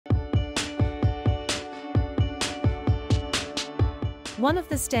One of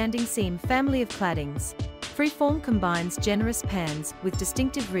the standing seam family of claddings, FreeForm combines generous pans with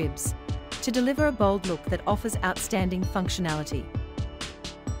distinctive ribs to deliver a bold look that offers outstanding functionality.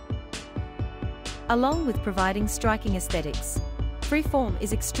 Along with providing striking aesthetics, FreeForm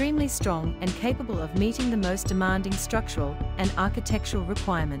is extremely strong and capable of meeting the most demanding structural and architectural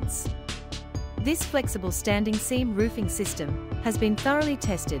requirements. This flexible standing seam roofing system has been thoroughly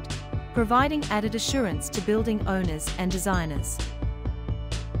tested, providing added assurance to building owners and designers.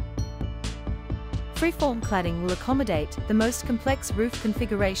 FreeForm cladding will accommodate the most complex roof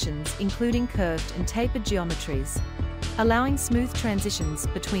configurations, including curved and tapered geometries, allowing smooth transitions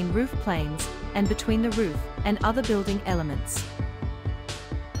between roof planes and between the roof and other building elements.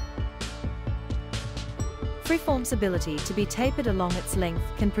 FreeForm's ability to be tapered along its length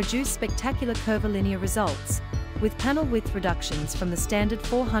can produce spectacular curvilinear results, with panel width reductions from the standard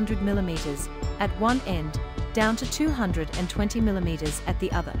 400 mm at one end down to 220 mm at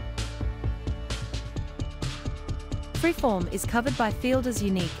the other. FreeForm is covered by Fielder's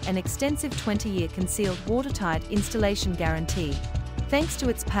unique and extensive 20-year concealed watertight installation guarantee, thanks to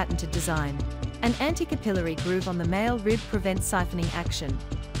its patented design. An anti-capillary groove on the male rib prevents siphoning action,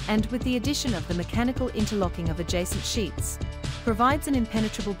 and with the addition of the mechanical interlocking of adjacent sheets, provides an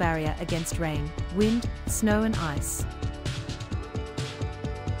impenetrable barrier against rain, wind, snow and ice.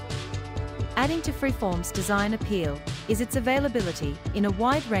 Adding to FreeForm's design appeal is its availability in a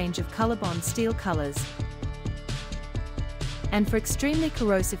wide range of ColorBond steel colors, and for extremely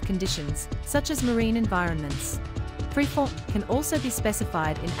corrosive conditions, such as marine environments. FreeForm can also be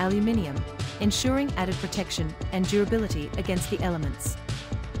specified in aluminium, ensuring added protection and durability against the elements.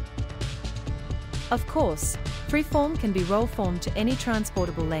 Of course, FreeForm can be roll-formed to any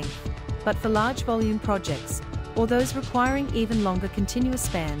transportable length, but for large volume projects, or those requiring even longer continuous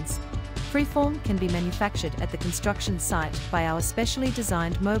spans, FreeForm can be manufactured at the construction site by our specially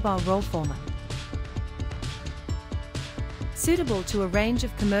designed mobile roll-former. Suitable to a range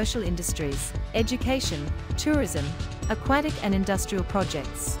of commercial industries, education, tourism, aquatic and industrial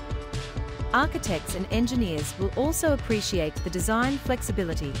projects. Architects and engineers will also appreciate the design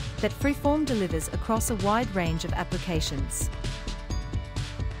flexibility that FreeForm delivers across a wide range of applications.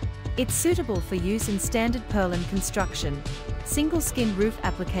 It's suitable for use in standard purlin construction, single-skin roof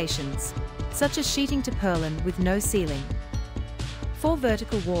applications, such as sheeting to purlin with no ceiling, for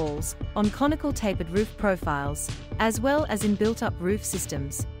vertical walls, on conical tapered roof profiles, as well as in built-up roof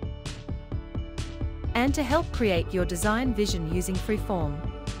systems. And to help create your design vision using FreeForm,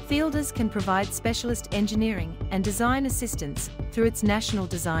 Fielders can provide specialist engineering and design assistance through its National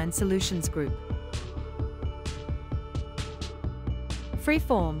Design Solutions Group.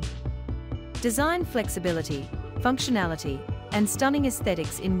 FreeForm. Design flexibility, functionality, and stunning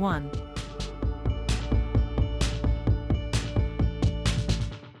aesthetics in one.